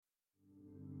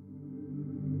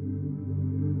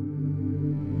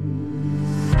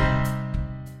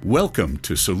Welcome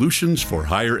to Solutions for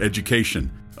Higher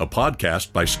Education, a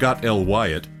podcast by Scott L.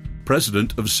 Wyatt,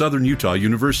 president of Southern Utah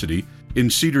University in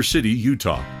Cedar City,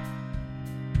 Utah.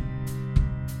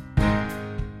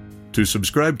 To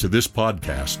subscribe to this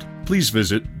podcast, please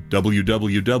visit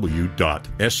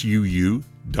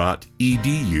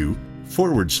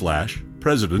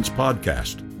www.suu.edu/President's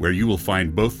Podcast, where you will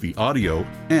find both the audio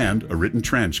and a written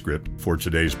transcript for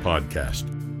today's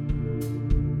podcast.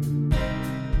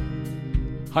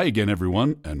 Hi again,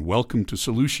 everyone, and welcome to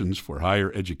Solutions for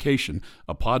Higher Education,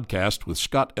 a podcast with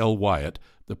Scott L. Wyatt,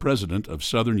 the president of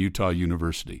Southern Utah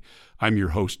University. I'm your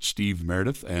host, Steve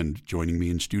Meredith, and joining me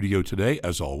in studio today,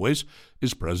 as always,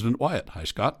 is President Wyatt. Hi,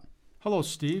 Scott. Hello,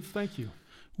 Steve. Thank you.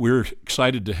 We're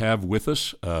excited to have with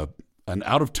us an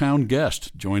out-of-town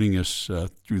guest joining us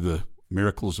through the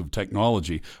miracles of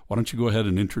technology. Why don't you go ahead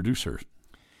and introduce her?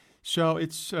 So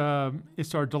it's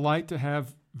our delight to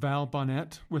have Val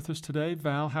Bonnette with us today.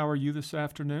 Val, how are you this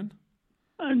afternoon?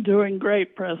 I'm doing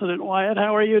great, President Wyatt.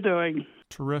 How are you doing?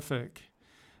 Terrific.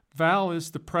 Val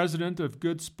is the president of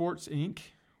Good Sports, Inc.,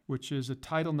 which is a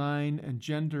Title IX and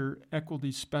gender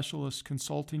equity specialist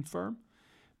consulting firm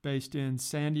based in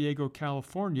San Diego,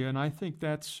 California, and I think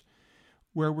that's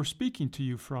where we're speaking to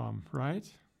you from, right?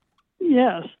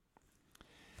 Yes.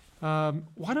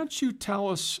 Why don't you tell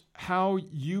us how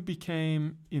you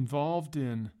became involved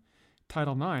in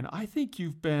Title IX? I think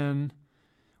you've been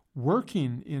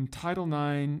working in Title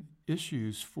IX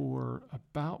issues for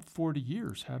about 40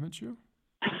 years, haven't you?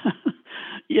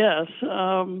 Yes.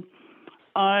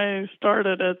 I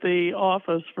started at the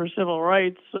Office for Civil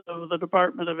Rights of the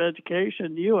Department of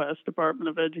Education, U.S. Department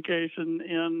of Education,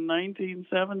 in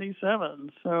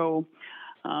 1977. So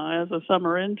as a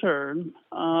summer intern,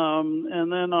 and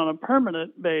then on a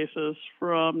permanent basis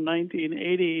from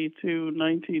 1980 to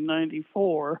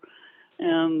 1994.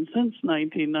 And since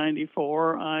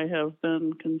 1994, I have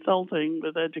been consulting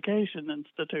with education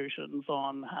institutions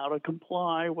on how to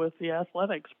comply with the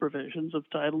athletics provisions of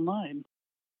Title IX.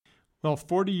 Well,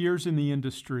 40 years in the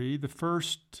industry, the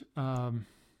first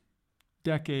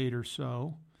decade or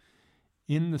so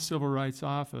in the Civil Rights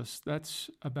Office,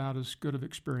 that's about as good of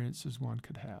experience as one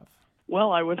could have.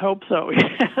 Well, I would hope so,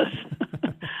 yes.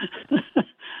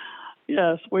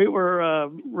 Yes, we were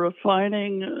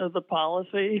refining the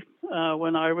policy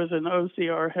when I was in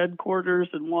OCR headquarters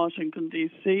in Washington,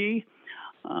 D.C.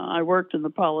 I worked in the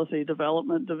Policy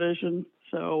Development Division,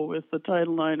 so with the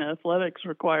Title IX athletics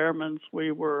requirements,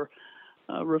 we were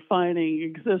refining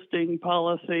existing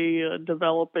policy,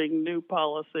 developing new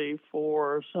policy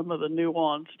for some of the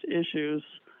nuanced issues,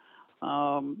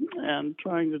 and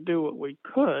trying to do what we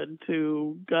could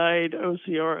to guide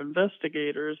OCR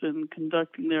investigators in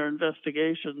conducting their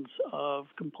investigations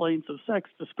of complaints of sex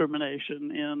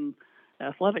discrimination in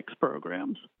athletics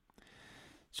programs.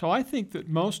 So I think that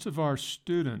most of our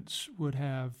students would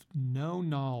have no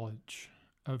knowledge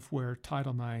of where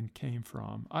Title IX came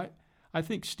from. I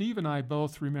think Steve and I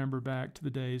both remember back to the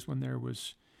days when there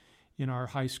was, in our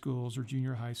high schools or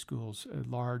junior high schools, a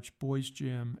large boys'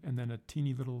 gym and then a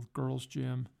teeny little girls'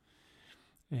 gym.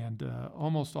 And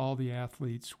almost all the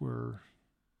athletes were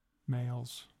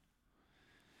males.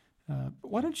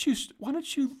 Why don't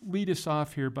you lead us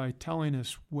off here by telling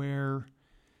us where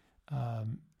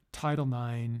Title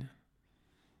IX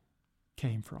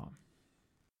came from?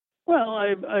 Well,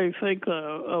 I think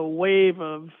a wave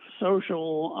of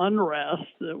social unrest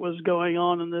that was going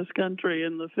on in this country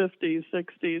in the 50s,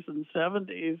 60s, and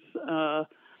 70s,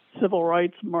 civil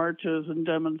rights marches and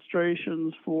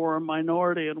demonstrations for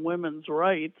minority and women's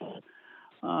rights,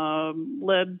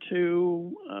 led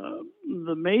to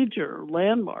the major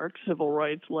landmark civil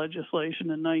rights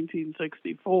legislation in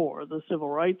 1964, the Civil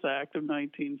Rights Act of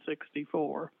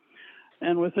 1964.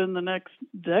 And within the next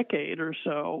decade or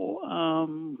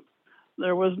so,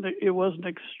 it was an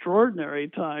extraordinary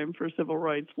time for civil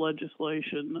rights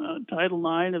legislation. Title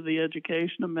IX of the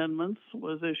Education Amendments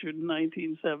was issued in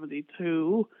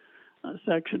 1972.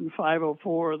 Section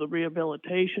 504 of the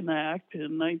Rehabilitation Act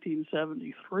in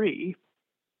 1973.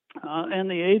 And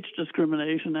the Age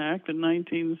Discrimination Act in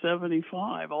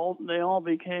 1975. They all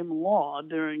became law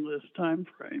during this time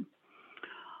frame.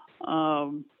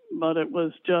 But it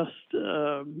was just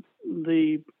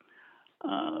the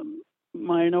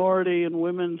minority and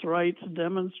women's rights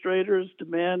demonstrators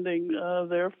demanding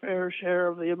their fair share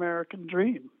of the American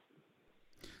dream.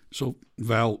 So,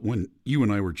 Val, when you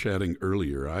and I were chatting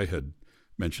earlier, I had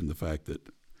mentioned the fact that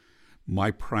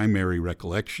my primary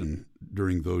recollection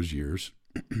during those years,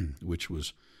 which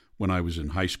was when I was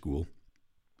in high school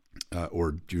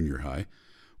or junior high,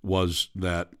 was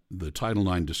that the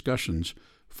Title IX discussions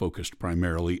focused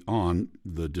primarily on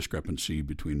the discrepancy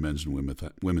between men's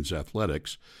and women's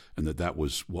athletics, and that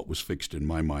was what was fixed in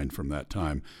my mind from that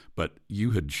time. But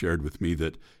you had shared with me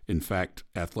that, in fact,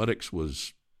 athletics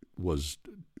was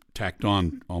tacked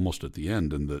on almost at the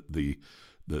end, and that the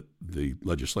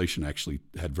legislation actually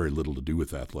had very little to do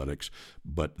with athletics,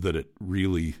 but that it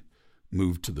really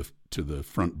moved to the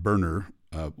front burner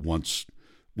once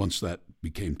that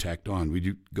became tacked on. Would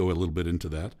you go a little bit into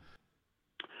that?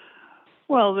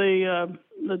 Well,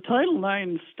 the Title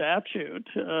IX statute,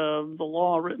 the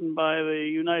law written by the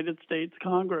United States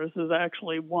Congress, is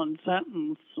actually one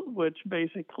sentence, which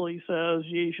basically says,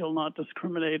 "Ye shall not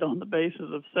discriminate on the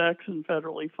basis of sex in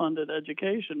federally funded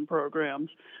education programs."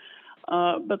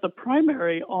 But the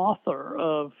primary author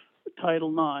of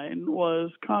Title IX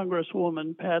was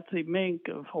Congresswoman Patsy Mink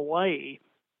of Hawaii.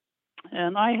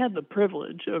 And I had the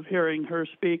privilege of hearing her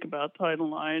speak about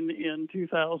Title IX in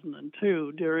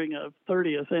 2002 during a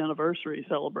 30th anniversary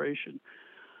celebration.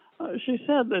 She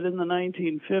said that in the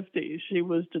 1950s she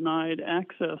was denied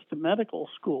access to medical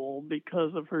school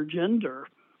because of her gender.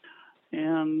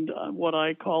 And what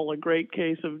I call a great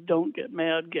case of don't get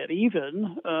mad, get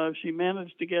even, she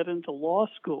managed to get into law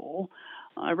school.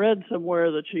 I read somewhere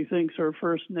that she thinks her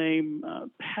first name,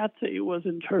 Patsy, was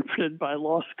interpreted by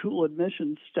law school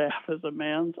admissions staff as a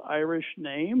man's Irish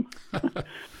name.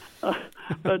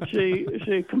 But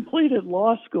she completed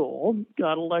law school,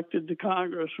 got elected to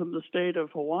Congress from the state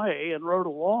of Hawaii, and wrote a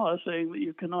law saying that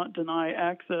you cannot deny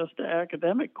access to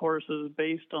academic courses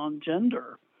based on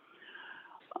gender.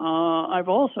 I've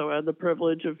also had the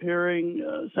privilege of hearing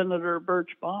Senator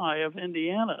Birch Bayh of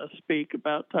Indiana speak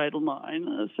about Title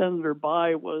IX. Senator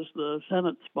Bayh was the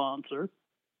Senate sponsor,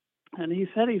 and he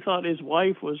said he thought his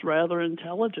wife was rather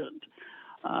intelligent.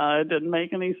 It didn't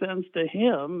make any sense to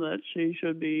him that she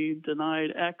should be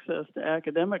denied access to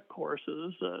academic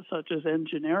courses such as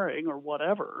engineering or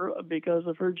whatever because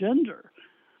of her gender.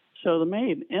 So the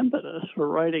main impetus for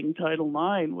writing Title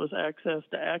IX was access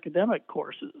to academic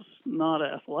courses, not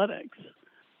athletics.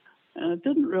 And it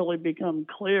didn't really become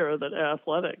clear that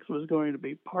athletics was going to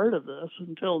be part of this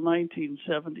until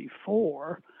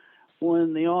 1974,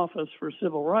 when the Office for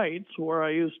Civil Rights, where I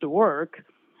used to work,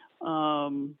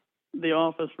 the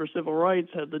Office for Civil Rights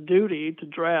had the duty to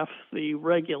draft the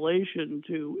regulation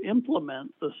to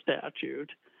implement the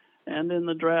statute. And in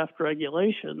the draft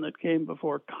regulation that came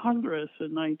before Congress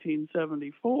in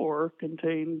 1974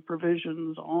 contained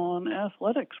provisions on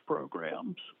athletics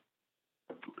programs.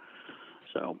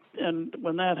 So, and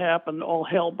when that happened, all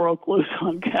hell broke loose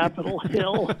on Capitol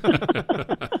Hill.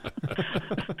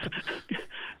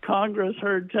 Congress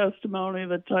heard testimony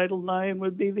that Title IX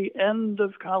would be the end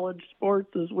of college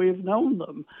sports as we've known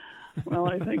them. Well,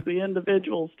 I think the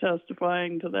individuals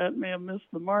testifying to that may have missed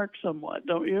the mark somewhat,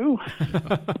 don't you?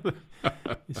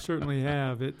 You certainly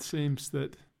have. It seems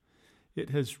that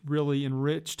it has really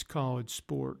enriched college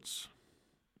sports.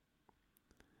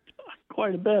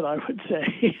 Quite a bit, I would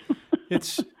say.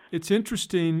 It's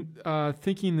interesting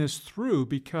thinking this through,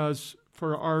 because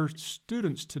for our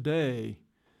students today,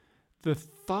 the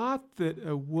thought that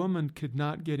a woman could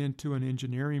not get into an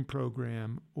engineering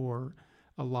program or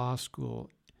a law school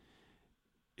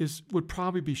would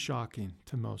probably be shocking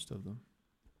to most of them.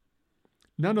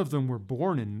 None of them were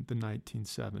born in the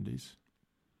 1970s.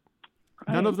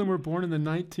 Right. None of them were born in the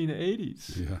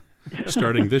 1980s. Yeah.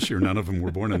 Starting this year, none of them were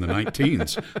born in the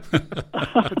 19s.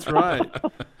 That's right.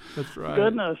 That's right.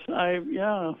 Goodness.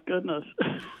 Goodness.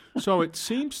 So it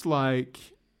seems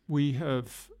like we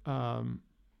have the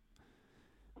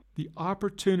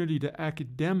opportunity to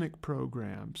academic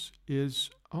programs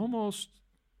is almost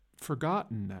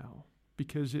forgotten now,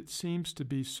 because it seems to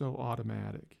be so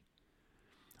automatic.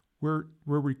 We're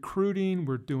recruiting,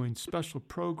 we're doing special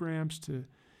programs to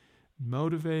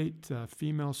motivate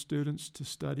female students to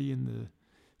study in the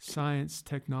science,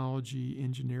 technology,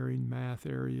 engineering, math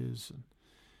areas.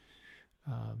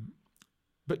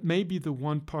 But maybe the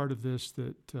one part of this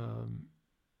that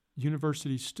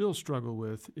universities still struggle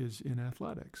with is in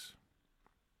athletics.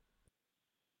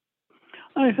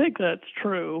 I think that's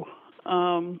true.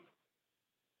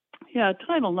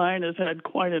 Title IX has had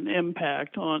quite an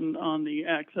impact on the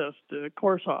access to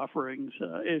course offerings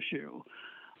issue.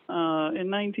 In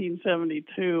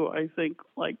 1972, I think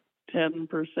like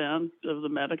 10% of the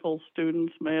medical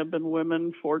students may have been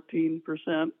women,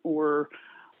 14% were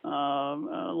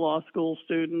law school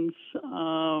students.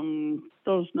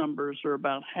 Those numbers are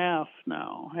about half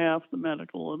now. Half the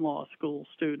medical and law school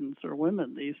students are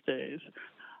women these days.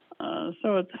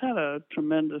 So it's had a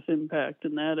tremendous impact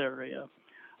in that area.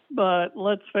 But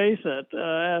let's face it,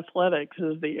 athletics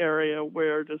is the area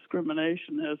where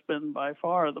discrimination has been by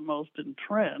far the most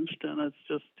entrenched, and it's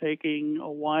just taking a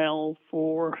while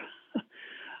for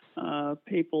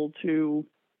people to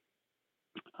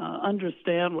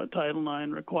understand what Title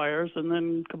IX requires and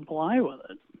then comply with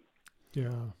it.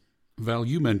 Yeah. Val,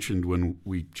 you mentioned when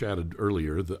we chatted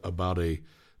earlier about a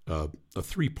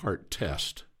three-part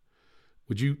test.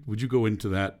 Would you go into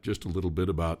that just a little bit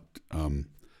about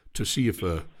to see if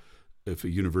a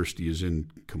university is in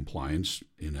compliance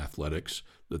in athletics,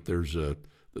 that there's a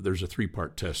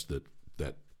three-part test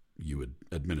that you would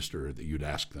administer, that you'd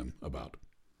ask them about?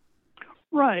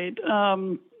 Right.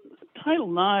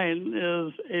 Title IX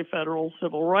is a federal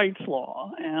civil rights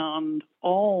law, and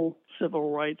all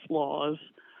civil rights laws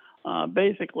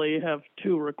basically have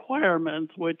two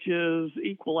requirements, which is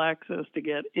equal access to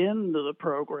get into the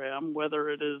program, whether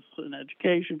it is an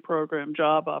education program,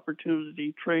 job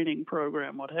opportunity, training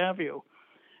program, what have you,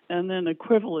 and then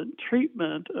equivalent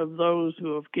treatment of those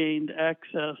who have gained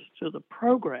access to the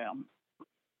program.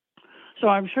 So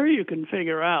I'm sure you can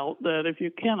figure out that if you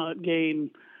cannot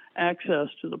gain access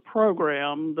to the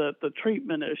program, that the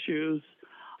treatment issues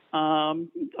are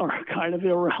kind of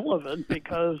irrelevant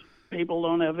because people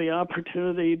don't have the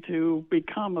opportunity to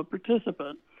become a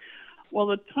participant. Well,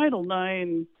 the Title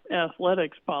IX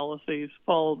athletics policies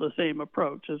follow the same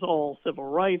approach as all civil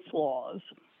rights laws,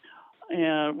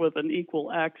 and with an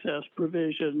equal access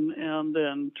provision and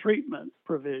then treatment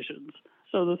provisions.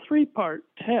 So the three-part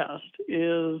test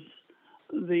is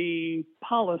the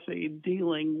policy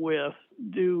dealing with,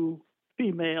 do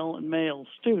female and male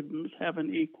students have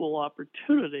an equal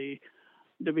opportunity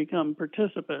to become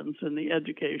participants in the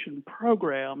education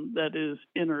program that is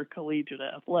intercollegiate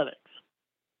athletics.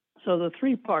 So the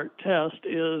three-part test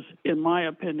is, in my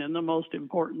opinion, the most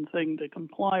important thing to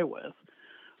comply with.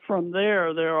 From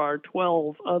there are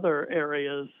 12 other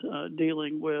areas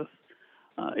dealing with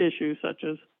issues such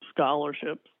as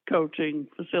scholarships, coaching,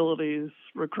 facilities,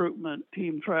 recruitment,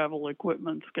 team travel,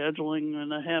 equipment, scheduling,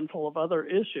 and a handful of other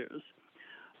issues.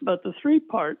 But the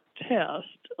three-part test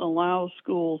allows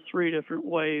schools three different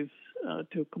ways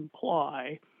to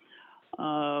comply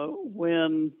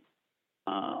when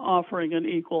offering an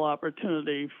equal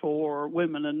opportunity for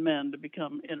women and men to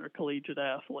become intercollegiate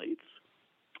athletes.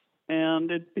 And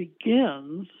it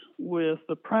begins with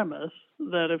the premise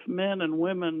that if men and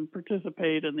women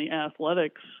participate in the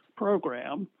athletics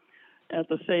program at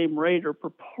the same rate or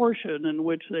proportion in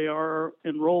which they are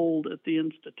enrolled at the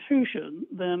institution,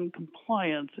 then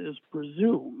compliance is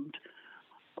presumed,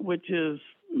 this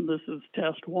is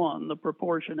test one, the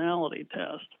proportionality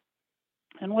test.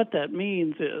 And what that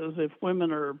means is if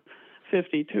women are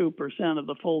 52% of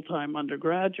the full-time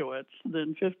undergraduates,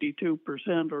 then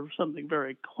 52% or something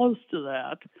very close to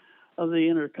that of the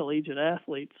intercollegiate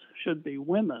athletes should be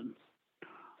women.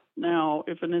 Now,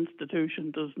 if an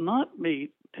institution does not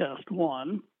meet test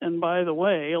one, and by the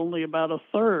way, only about a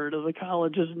third of the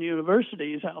colleges and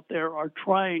universities out there are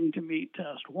trying to meet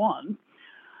test one,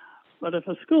 but if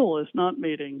a school is not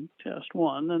meeting test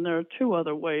one, then there are two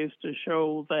other ways to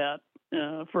show that,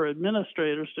 for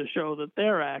administrators to show that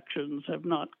their actions have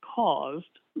not caused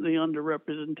the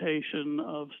underrepresentation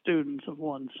of students of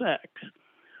one sex.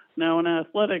 Now, in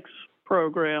athletics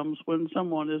programs, when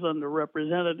someone is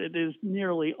underrepresented, it is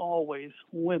nearly always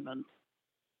women.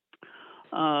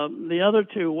 The other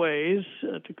two ways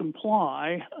to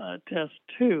comply, test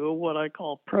two, what I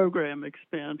call program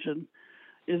expansion,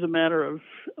 is a matter of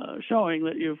showing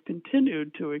that you've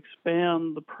continued to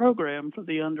expand the program for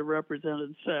the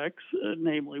underrepresented sex,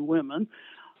 namely women,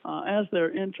 as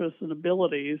their interests and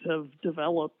abilities have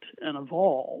developed and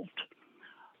evolved.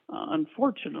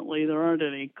 Unfortunately, there aren't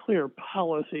any clear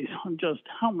policies on just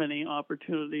how many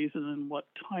opportunities and in what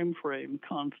time frame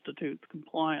constitutes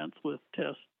compliance with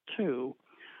test two.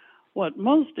 What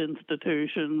most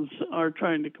institutions are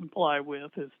trying to comply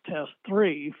with is test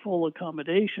three, full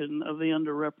accommodation of the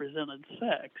underrepresented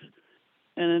sex.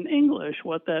 And in English,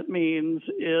 what that means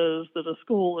is that a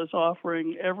school is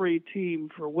offering every team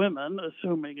for women,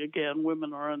 assuming, again,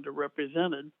 women are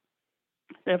underrepresented,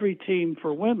 every team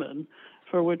for women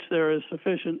for which there is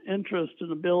sufficient interest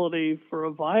and ability for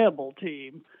a viable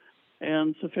team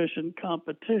and sufficient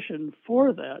competition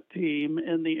for that team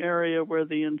in the area where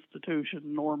the institution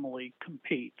normally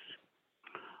competes.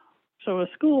 So a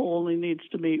school only needs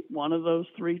to meet one of those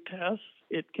three tests.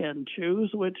 It can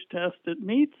choose which test it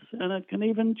meets, and it can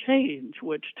even change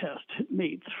which test it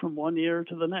meets from one year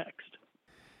to the next.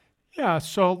 Yeah,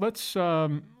 so let's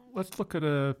look at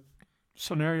a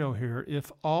scenario here.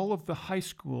 If all of the high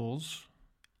schools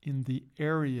in the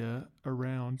area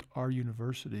around our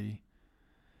university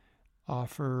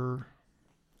offer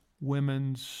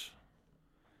women's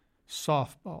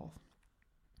softball,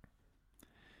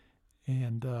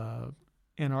 and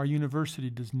our university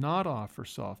does not offer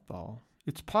softball.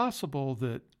 It's possible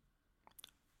that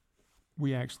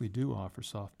we actually do offer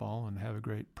softball and have a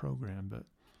great program, but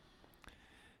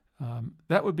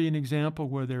that would be an example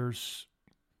where there's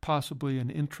possibly an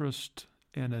interest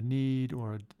and a need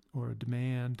or a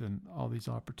demand and all these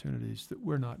opportunities that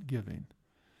we're not giving.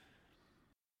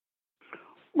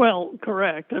 Well,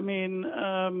 correct. I mean,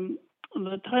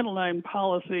 the Title IX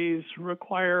policies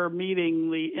require meeting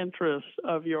the interests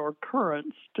of your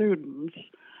current students.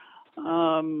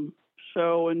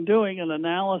 So in doing an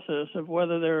analysis of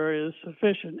whether there is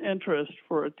sufficient interest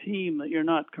for a team that you're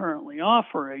not currently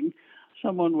offering,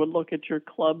 someone would look at your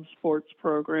club sports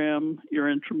program, your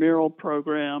intramural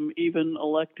program, even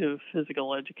elective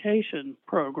physical education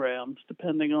programs,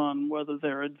 depending on whether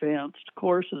they're advanced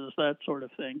courses, that sort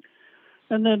of thing.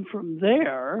 And then from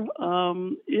there,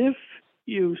 if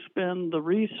you spend the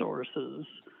resources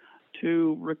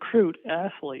to recruit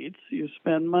athletes, you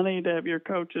spend money to have your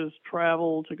coaches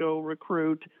travel to go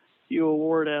recruit, you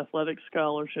award athletic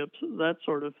scholarships, that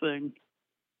sort of thing,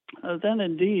 then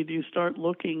indeed you start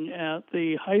looking at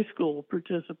the high school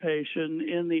participation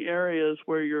in the areas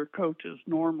where your coaches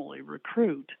normally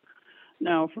recruit.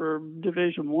 Now, for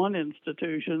Division I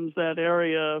institutions, that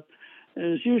area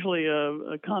is usually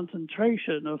a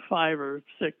concentration of 5 or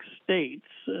 6 states,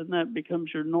 and that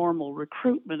becomes your normal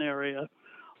recruitment area.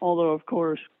 Although, of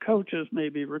course, coaches may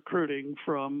be recruiting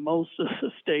from most of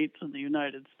the states in the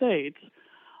United States,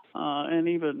 and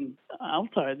even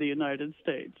outside the United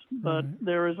States. But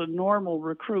there is a normal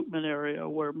recruitment area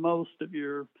where most of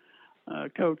your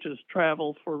coaches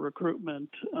travel for recruitment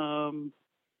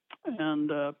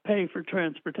and pay for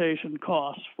transportation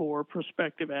costs for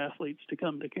prospective athletes to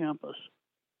come to campus.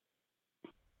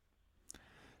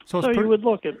 So you would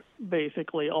look at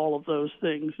basically all of those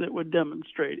things that would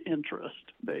demonstrate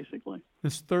interest, basically.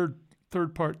 This third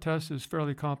part test is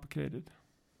fairly complicated.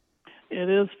 It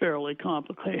is fairly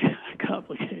complicated.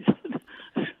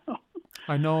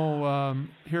 I know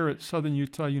here at Southern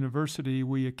Utah University,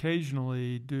 we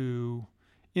occasionally do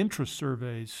interest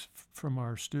surveys from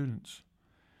our students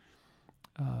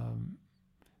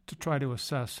to try to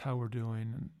assess how we're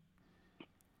doing.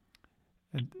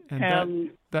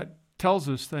 And that tells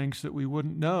us things that we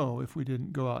wouldn't know if we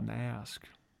didn't go out and ask.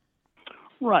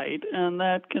 Right, and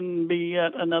that can be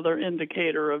yet another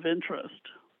indicator of interest.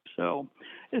 So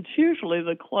it's usually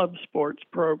the club sports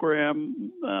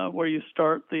program where you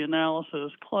start the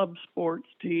analysis. Club sports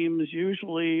teams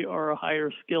usually are a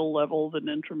higher skill level than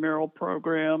intramural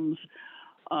programs.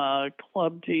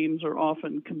 Club teams are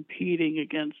often competing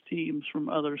against teams from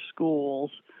other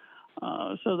schools.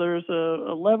 So there's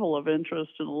a level of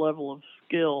interest and a level of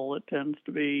skill that tends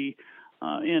to be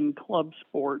in club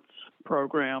sports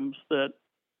programs that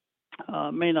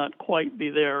may not quite be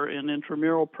there in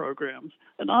intramural programs.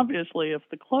 And obviously, if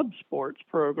the club sports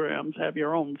programs have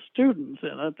your own students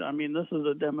in it, I mean, this is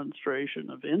a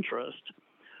demonstration of interest.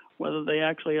 Whether they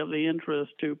actually have the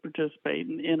interest to participate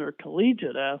in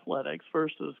intercollegiate athletics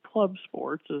versus club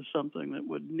sports is something that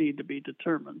would need to be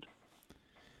determined.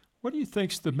 What do you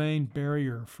think is the main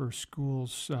barrier for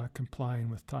schools complying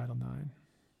with Title IX?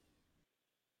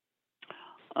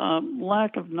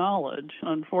 Lack of knowledge,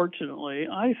 unfortunately.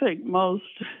 I think most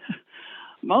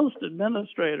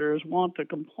administrators want to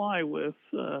comply with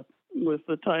the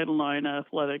Title IX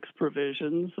athletics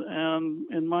provisions,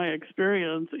 and in my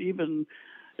experience, even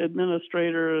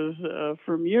administrators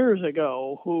from years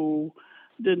ago who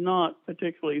did not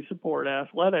particularly support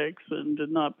athletics and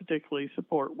did not particularly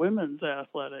support women's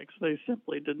athletics. They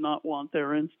simply did not want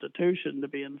their institution to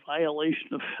be in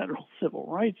violation of federal civil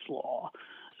rights law.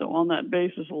 So on that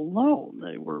basis alone,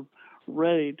 they were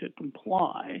ready to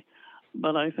comply.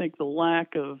 But I think the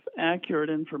lack of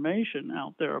accurate information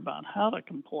out there about how to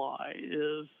comply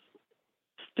is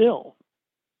still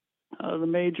the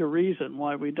major reason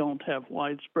why we don't have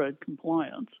widespread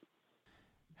compliance.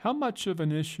 How much of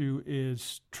an issue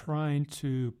is trying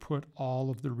to put all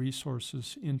of the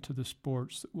resources into the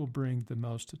sports that will bring the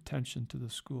most attention to the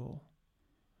school?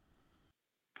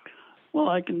 Well,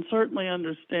 I can certainly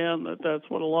understand that that's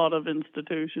what a lot of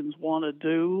institutions want to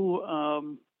do.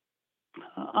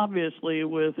 Obviously,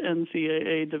 with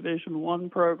NCAA Division I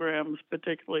programs,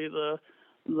 particularly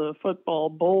the football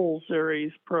bowl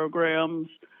series programs,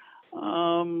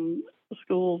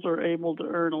 schools are able to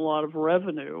earn a lot of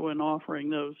revenue in offering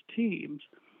those teams.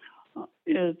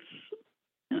 It's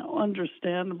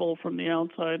understandable from the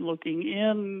outside looking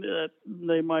in that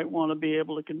they might want to be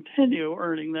able to continue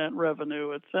earning that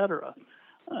revenue, et cetera.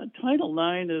 Title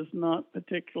IX is not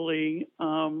particularly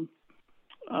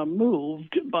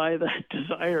moved by that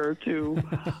desire to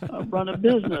run a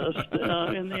business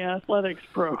in the athletics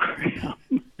program.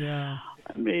 Yeah.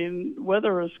 I mean,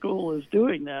 whether a school is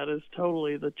doing that is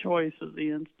totally the choice of the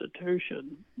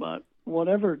institution, but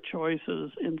whatever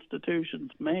choices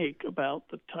institutions make about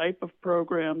the type of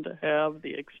program to have,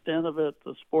 the extent of it,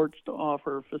 the sports to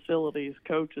offer, facilities,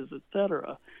 coaches,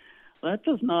 etc., that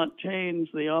does not change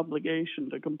the obligation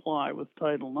to comply with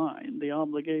Title IX. The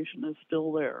obligation is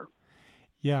still there.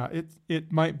 Yeah,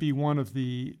 it might be one of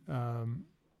the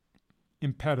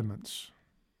impediments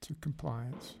to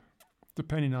compliance,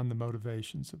 depending on the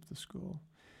motivations of the school.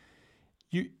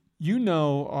 You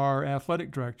know our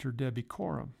athletic director, Debbie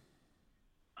Coram.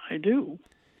 I do.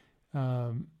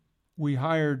 We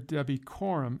hired Debbie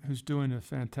Coram, who's doing a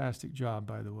fantastic job,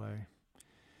 by the way.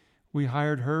 We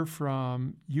hired her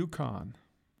from UConn,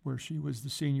 where she was the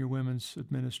senior women's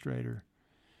administrator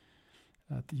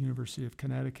at the University of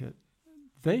Connecticut.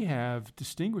 They have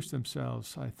distinguished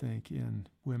themselves, I think, in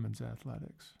women's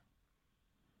athletics.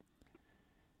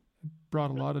 Brought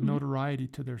a lot of notoriety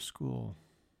to their school.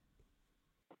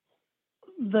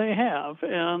 They have,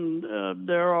 and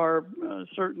there are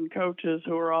certain coaches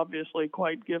who are obviously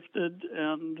quite gifted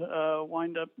and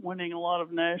wind up winning a lot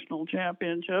of national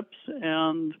championships.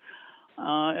 And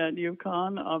at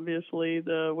UConn, obviously,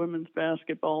 the women's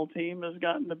basketball team has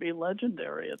gotten to be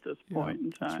legendary at this point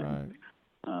in time. That's right.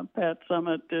 Pat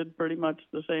Summitt did pretty much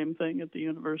the same thing at the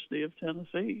University of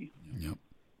Tennessee. Yep.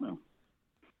 So,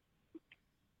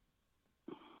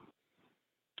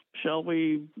 shall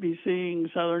we be seeing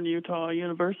Southern Utah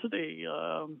University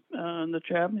on the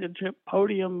championship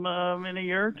podium in a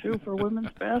year or two for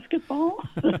women's basketball?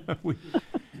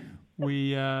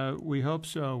 We hope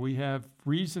so. We have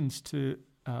reasons to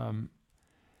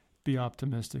be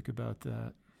optimistic about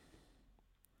that.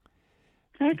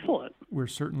 Excellent. We're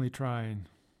certainly trying,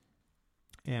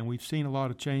 and we've seen a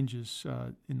lot of changes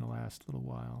in the last little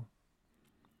while.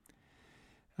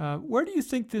 Where do you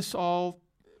think this all?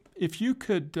 If you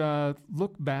could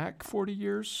look back 40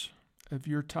 years of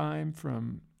your time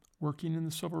from working in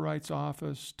the Civil Rights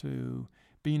Office to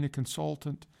being a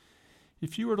consultant,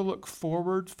 if you were to look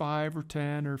forward 5 or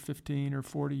 10 or 15 or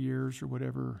 40 years or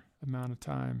whatever amount of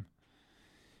time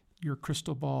your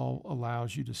crystal ball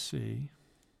allows you to see,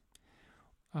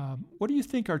 what do you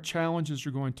think our challenges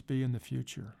are going to be in the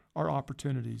future, our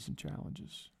opportunities and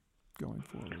challenges going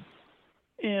forward?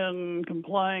 In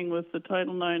complying with the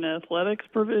Title IX athletics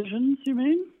provisions, you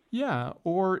mean? Yeah,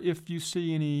 or if you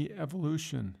see any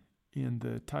evolution in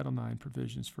the Title IX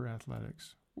provisions for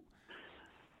athletics.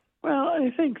 Well,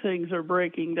 I think things are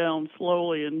breaking down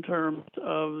slowly in terms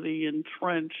of the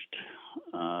entrenched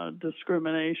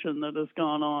discrimination that has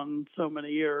gone on so many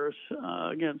years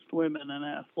against women in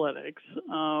athletics.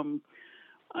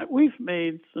 We've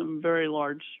made some very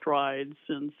large strides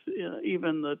since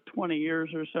even the 20 years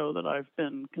or so that I've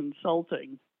been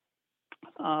consulting.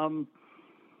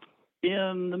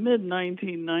 In the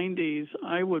mid-1990s,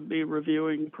 I would be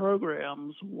reviewing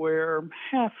programs where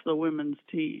half the women's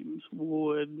teams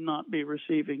would not be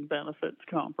receiving benefits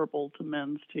comparable to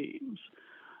men's teams.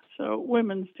 So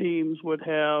women's teams would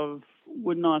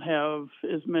not have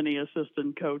as many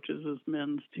assistant coaches as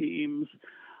men's teams.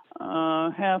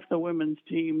 Half the women's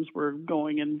teams were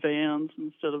going in vans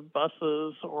instead of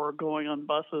buses, or going on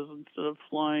buses instead of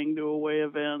flying to away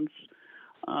events.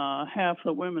 Half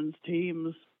the women's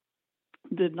teams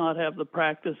did not have the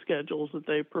practice schedules that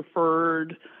they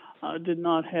preferred, did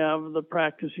not have the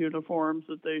practice uniforms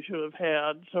that they should have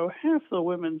had. So half the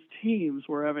women's teams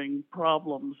were having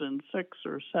problems in 6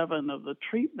 or 7 of the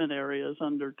treatment areas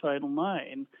under Title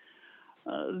IX.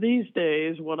 These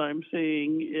days, what I'm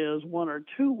seeing is 1 or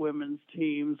 2 women's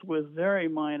teams with very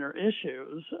minor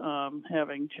issues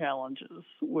having challenges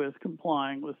with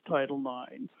complying with Title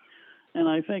IX. And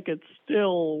I think it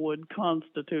still would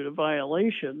constitute a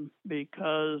violation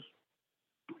because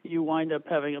you wind up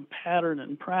having a pattern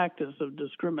and practice of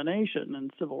discrimination in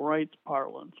civil rights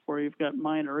parlance, where you've got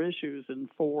minor issues in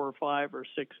 4 or 5 or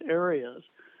 6 areas.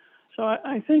 So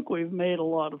I think we've made a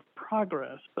lot of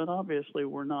progress, but obviously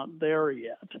we're not there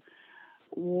yet.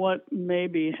 What may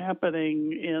be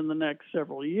happening in the next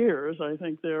several years, I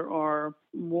think there are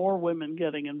more women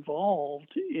getting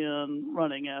involved in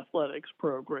running athletics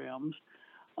programs,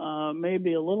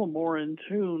 maybe a little more in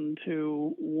tune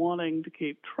to wanting to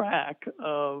keep track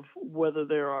of whether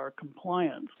there are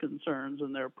compliance concerns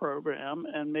in their program,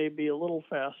 and maybe a little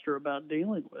faster about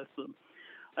dealing with them.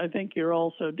 I think you're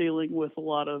also dealing with a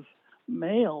lot of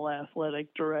male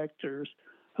athletic directors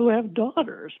who have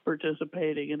daughters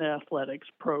participating in athletics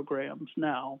programs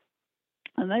now.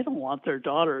 and they don't want their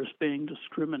daughters being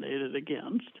discriminated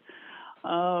against.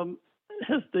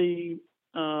 Has the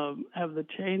have the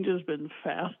changes been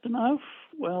fast enough?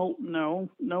 Well, no.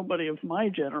 Nobody of my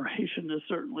generation is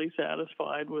certainly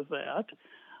satisfied with that.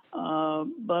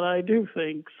 But I do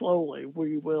think slowly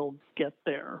we will get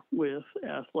there with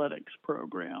athletics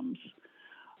programs.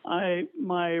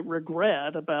 My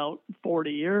regret about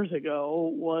 40 years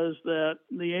ago was that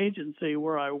the agency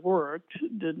where I worked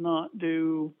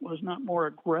was not more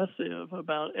aggressive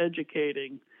about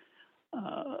educating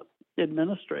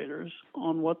administrators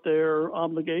on what their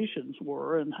obligations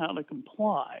were and how to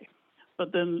comply.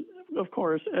 But then, of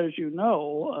course, as you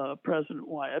know, President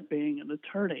Wyatt being an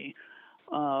attorney,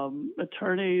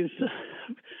 attorneys,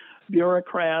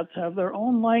 bureaucrats have their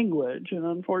own language, and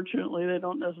unfortunately they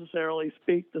don't necessarily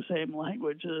speak the same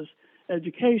language as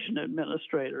education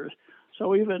administrators.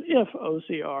 So even if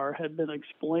OCR had been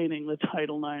explaining the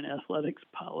Title IX athletics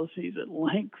policies at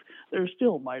length, there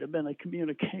still might have been a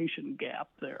communication gap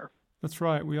there. That's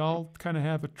right. We all kind of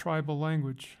have a tribal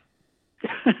language.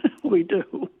 We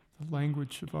do. The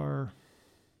language of our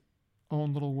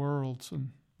own little worlds,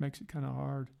 and makes it kind of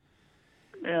hard.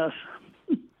 Yes.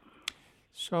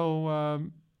 So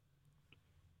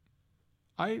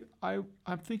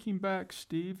I'm thinking back,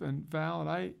 Steve and Val,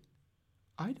 and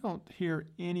I don't hear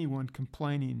anyone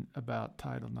complaining about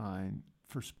Title IX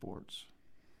for sports.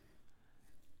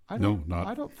 I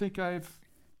don't think I've.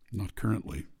 Not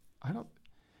currently.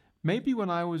 Maybe when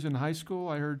I was in high school,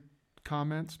 I heard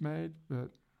comments made,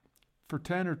 but for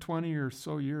 10 or 20 or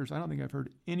so years, I don't think I've heard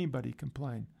anybody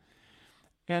complain.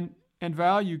 And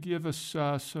Val, you give us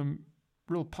some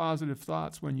real positive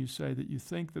thoughts when you say that you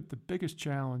think that the biggest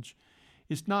challenge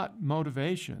is not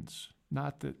motivations,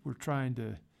 not that we're trying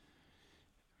to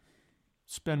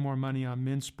spend more money on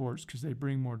men's sports because they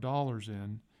bring more dollars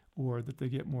in or that they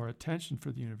get more attention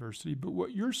for the university, but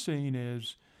what you're saying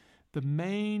is the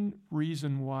main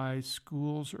reason why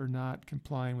schools are not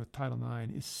complying with Title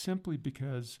IX is simply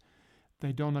because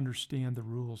they don't understand the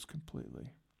rules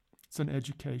completely. It's an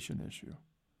education issue.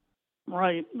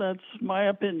 Right, that's my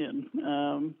opinion,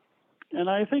 and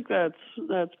I think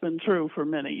that's been true for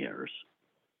many years.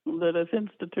 That if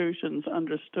institutions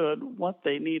understood what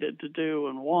they needed to do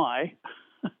and why,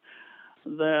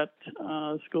 that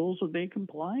schools would be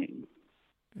complying,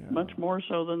 much more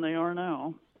so than they are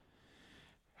now.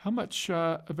 How much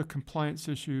of a compliance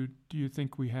issue do you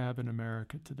think we have in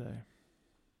America today?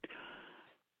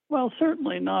 Well,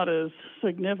 certainly not as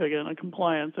significant a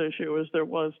compliance issue as there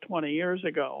was 20 years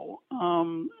ago.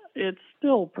 It's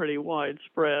still pretty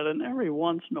widespread, and every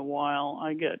once in a while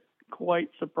I get quite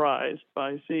surprised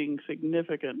by seeing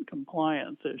significant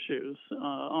compliance issues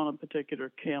on a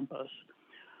particular campus.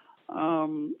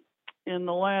 In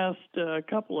the last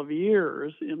couple of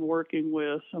years, in working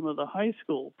with some of the high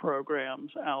school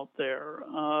programs out there,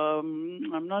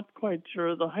 I'm not quite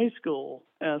sure the high school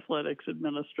athletics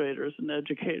administrators and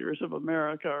educators of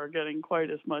America are getting quite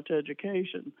as much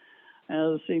education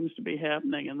as seems to be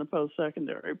happening in the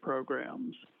post-secondary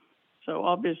programs. So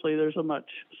obviously there's a much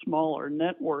smaller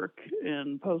network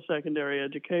in post-secondary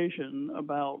education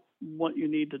about what you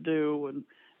need to do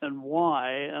and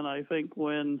why, and I think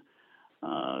when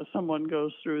someone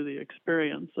goes through the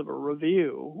experience of a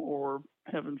review or,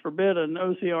 heaven forbid, an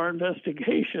OCR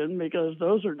investigation, because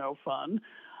those are no fun,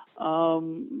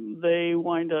 they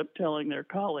wind up telling their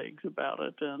colleagues about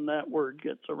it, and that word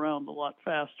gets around a lot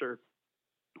faster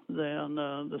than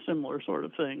the similar sort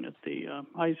of thing at the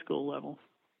high school level.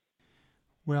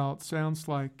 Well, it sounds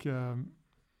like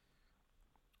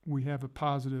we have a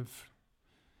positive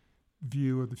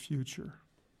view of the future.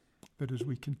 That as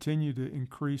we continue to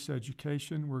increase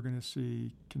education, we're going to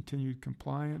see continued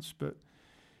compliance. But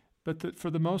that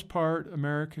for the most part,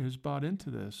 America has bought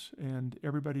into this, and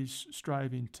everybody's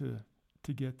striving to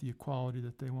get the equality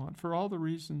that they want for all the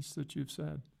reasons that you've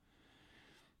said.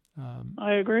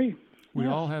 I agree. We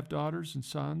all have daughters and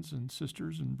sons and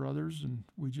sisters and brothers, and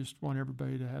we just want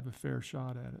everybody to have a fair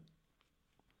shot at it.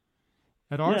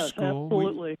 At our school,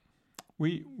 absolutely.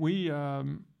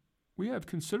 We have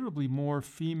considerably more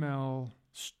female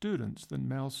students than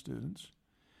male students,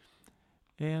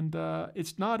 and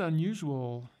it's not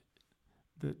unusual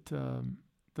that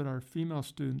our female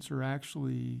students are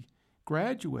actually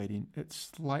graduating at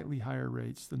slightly higher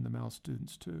rates than the male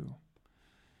students too.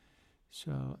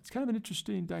 So it's kind of an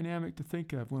interesting dynamic to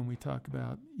think of when we talk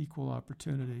about equal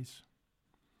opportunities.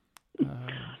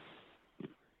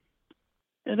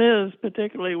 It is,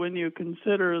 particularly when you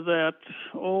consider that,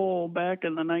 back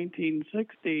in the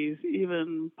 1960s,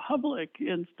 even public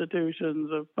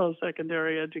institutions of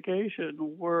post-secondary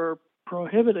education were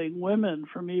prohibiting women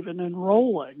from even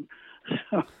enrolling.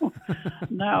 So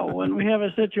now when we have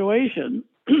a situation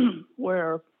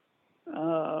where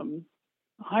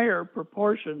higher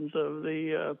proportions of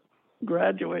the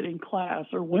graduating class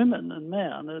are women and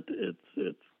men,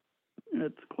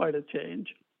 it's quite a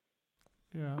change.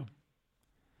 Yeah.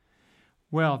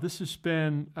 Well, this has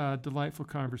been a delightful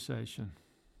conversation.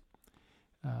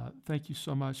 Thank you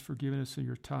so much for giving us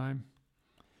your time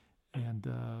and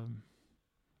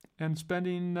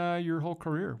spending your whole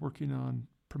career working on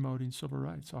promoting civil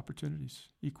rights opportunities,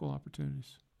 equal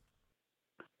opportunities.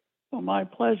 Well, my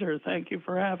pleasure. Thank you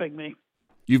for having me.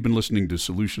 You've been listening to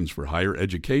Solutions for Higher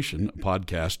Education, a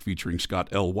podcast featuring Scott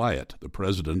L. Wyatt, the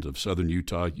president of Southern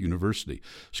Utah University.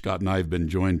 Scott and I have been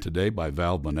joined today by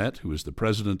Val Bonnette, who is the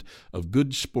president of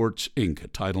Good Sports, Inc., a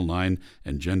Title IX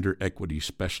and gender equity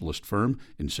specialist firm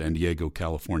in San Diego,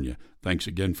 California. Thanks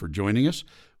again for joining us.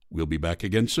 We'll be back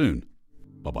again soon.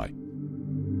 Bye-bye.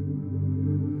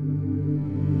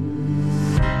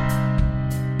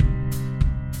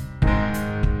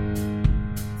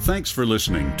 Thanks for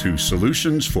listening to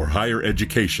Solutions for Higher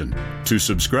Education. To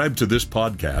subscribe to this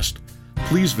podcast,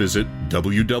 please visit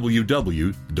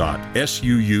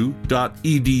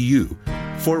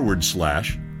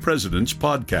www.suu.edu/President's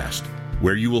Podcast,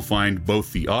 where you will find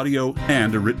both the audio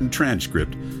and a written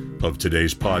transcript of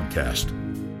today's podcast.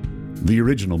 The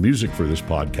original music for this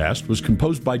podcast was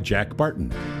composed by Jack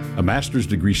Barton, a master's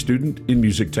degree student in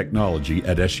music technology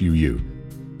at SUU.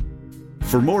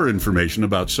 For more information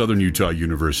about Southern Utah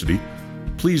University,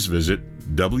 please visit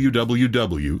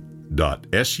www.suu.edu.